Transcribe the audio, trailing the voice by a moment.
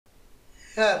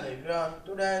Hello everyone,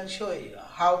 today I'll show you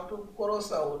how to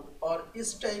cross out or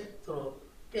strike through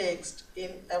text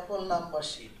in Apple number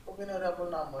sheet. Open your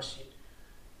Apple number sheet.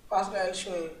 First I'll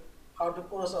show you how to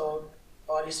cross out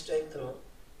or strike through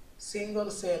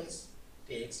single cells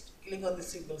text. Click on the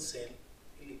single cell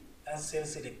and cell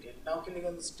selected. Now click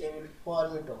on this table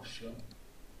format option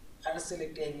and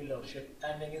select table option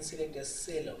and again select a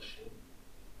cell option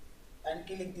and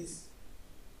click this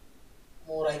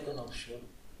more icon option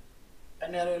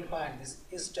and here you will find this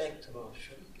strike through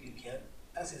option. Click here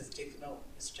as is text. Now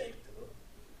strike through.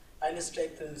 I will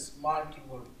strike through this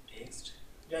multiple text.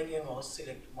 Drag your mouse,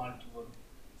 select multiple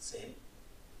cell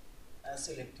and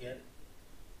select here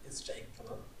strike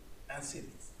through and see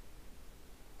this.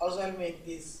 Also I will make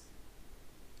this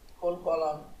whole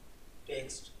column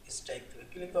text strike through.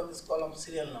 Click on this column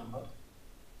serial number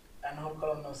and whole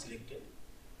column now selected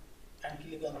and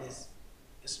click on this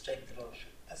strike through option.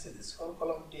 And see this whole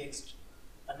column text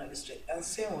and now strike. And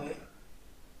same way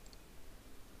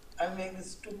I make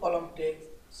this two column text,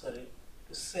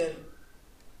 to cell.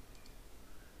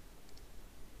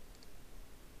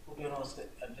 Put your mouse,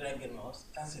 drag your mouse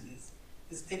and see this.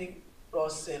 These three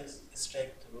cross cells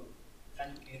strike through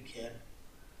and click here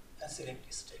and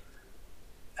select strike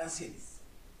through and see this.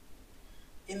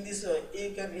 In this way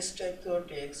you can strike through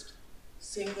text,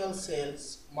 single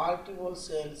cells, multiple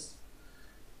cells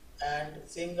and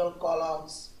single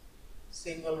columns,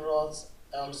 single rows,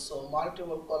 also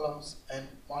multiple columns and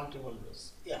multiple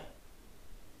rows. Yeah.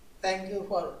 Thank you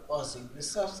for watching.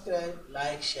 Please subscribe,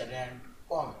 like, share and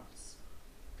comment.